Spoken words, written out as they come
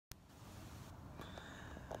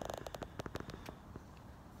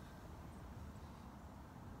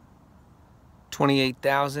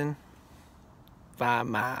28,005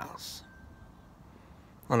 miles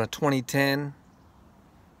on a 2010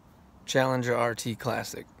 Challenger RT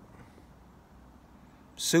Classic.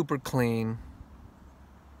 Super clean.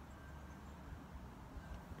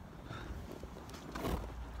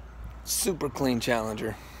 Super clean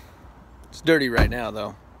Challenger. It's dirty right now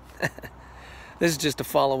though. This is just a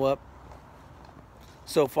follow-up.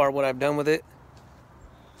 So far what I've done with it.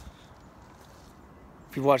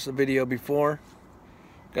 If you've watched the video before,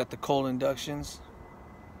 got the cold inductions,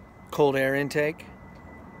 cold air intake,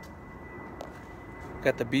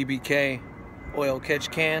 got the BBK oil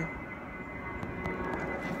catch can,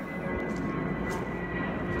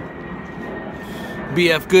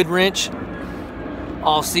 BF Goodwrench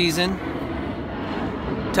all season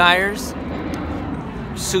tires,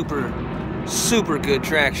 super good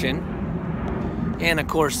traction, and of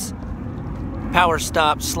course power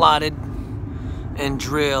stop slotted and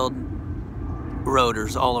drilled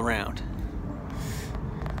rotors all around.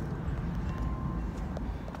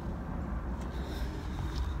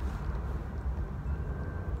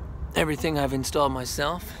 Everything I've installed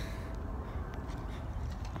myself.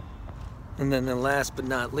 And then the last but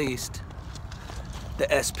not least, the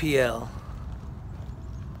SPL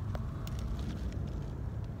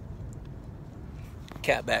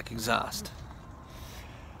catback exhaust.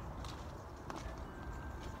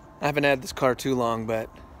 I haven't had this car too long, but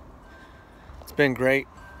it's been great.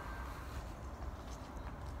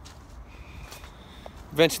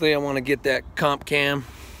 Eventually I want to get that comp cam,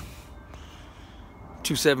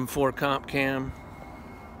 274 comp cam,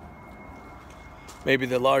 maybe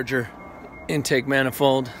the larger intake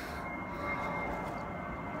manifold.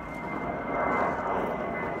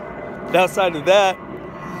 But outside of that,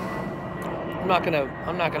 I'm not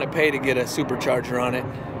gonna pay to get a supercharger on it.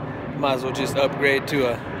 Might as well just upgrade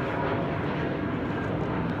to a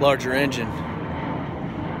larger engine.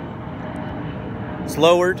 It's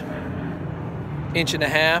lowered, 1.5 inches.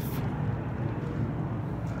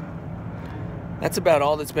 That's about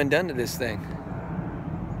all that's been done to this thing.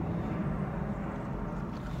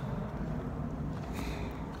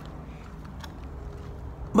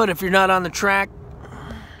 But if you're not on the track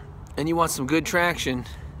and you want some good traction,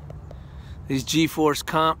 these G-Force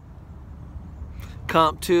Comp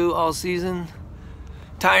 2 all season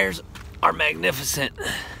tires are magnificent.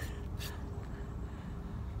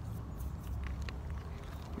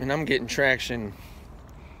 And I'm getting traction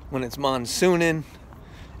when it's monsooning,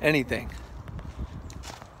 anything.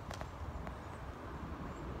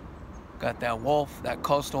 Got that Wolf, that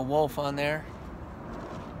Coastal Wolf on there.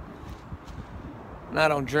 And I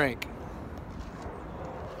don't drink.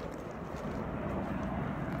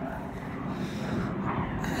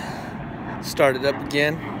 Start it up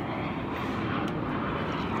again.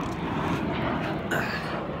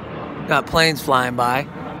 Got planes flying by.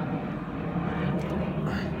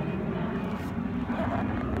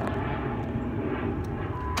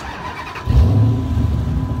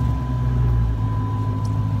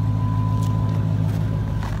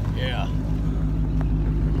 Yeah.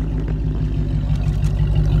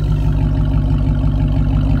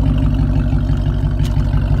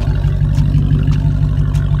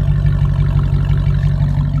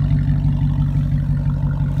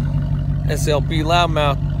 SLP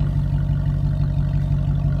loudmouth.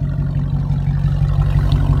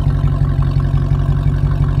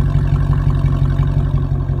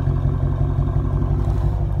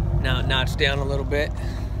 Now it notched down a little bit.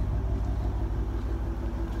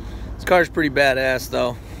 This car's pretty badass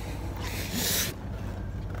though.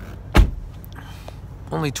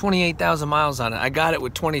 Only 28,000 miles on it. I got it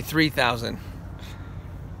with 23,000.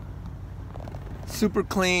 Super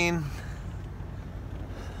clean.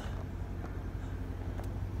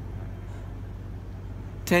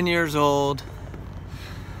 $10 years old.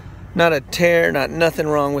 Not a tear, not nothing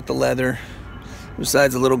wrong with the leather.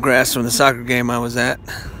 Besides a little grass from the soccer game I was at.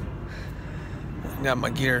 Got my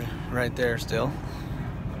gear right there still.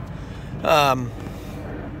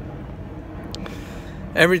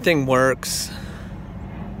 Everything works.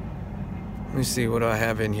 Let me see, what do I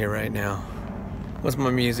have in here right now? What's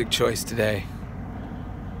my music choice today?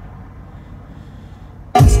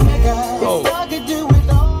 Oh.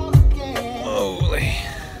 Holy.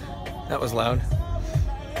 That was loud.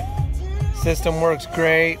 System works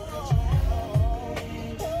great.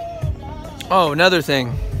 Oh, another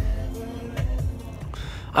thing.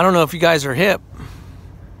 I don't know if you guys are hip,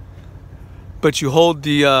 but you hold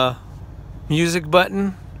the music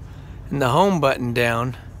button and the home button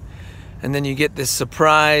down, and then you get this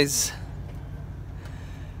surprise.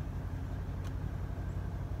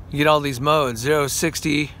 You get all these modes: 0 to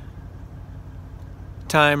 60,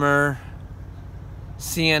 timer,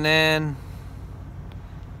 CNN,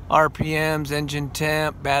 RPMs, engine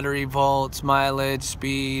temp, battery volts, mileage,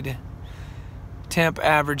 speed, temp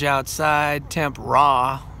average outside, temp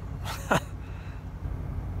raw.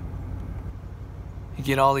 You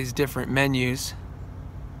get all these different menus.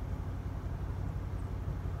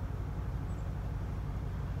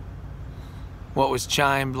 What was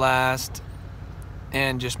chime blast,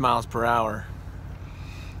 and just miles per hour.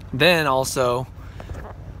 Then also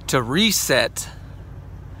to reset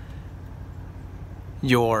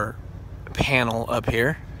your panel up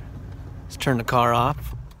here, let's turn the car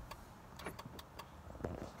off.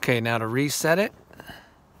 Okay, now to reset it,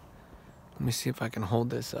 let me see if I can hold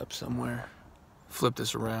this up somewhere. Flip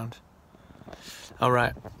this around. All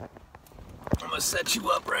right, I'm gonna set you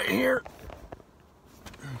up right here.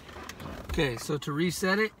 Okay, so to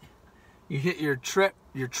reset it, you hit your trip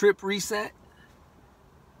reset.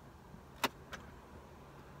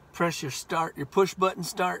 Press your push button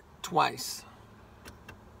start twice.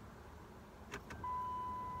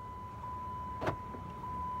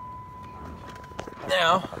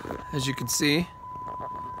 Now, as you can see,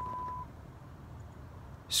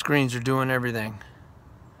 screens are doing everything.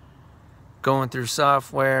 Going through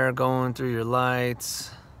software, going through your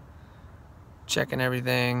lights, checking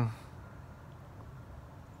everything.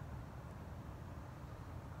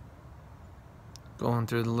 Going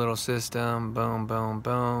through the little system, boom, boom,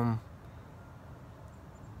 boom.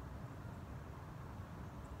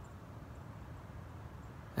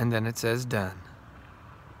 And then it says done.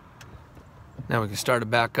 Now we can start it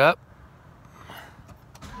back up.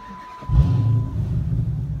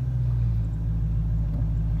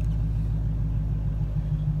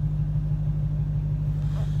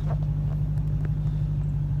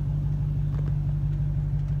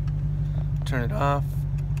 Turn it off.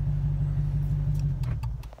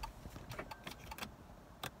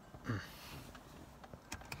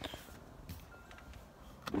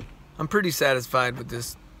 I'm pretty satisfied with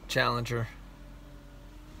this Challenger.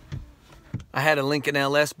 I had a Lincoln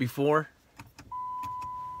LS before.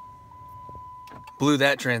 Blew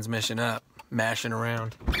that transmission up, mashing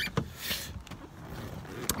around.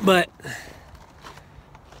 But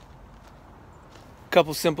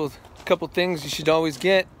couple things you should always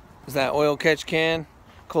get is that oil catch can,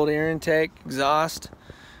 cold air intake, exhaust.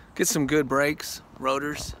 Get some good brakes,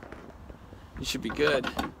 rotors. You should be good.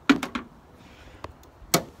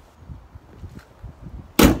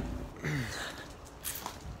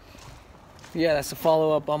 Yeah, that's a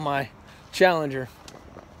follow-up on my Challenger.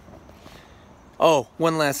 Oh,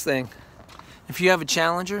 one last thing. If you have a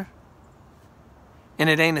Challenger and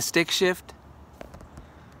it ain't a stick shift,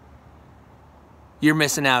 you're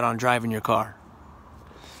missing out on driving your car.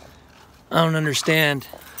 I don't understand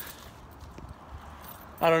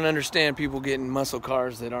people getting muscle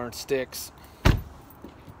cars that aren't sticks.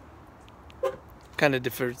 Kind of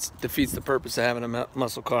defeats the purpose of having a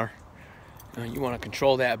muscle car. You want to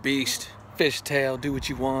control that beast. Fishtail, do what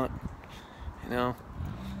you want, you know.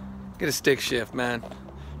 Get a stick shift, man.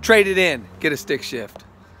 Trade it in, get a stick shift.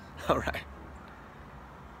 All right.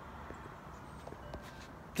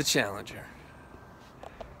 The Challenger.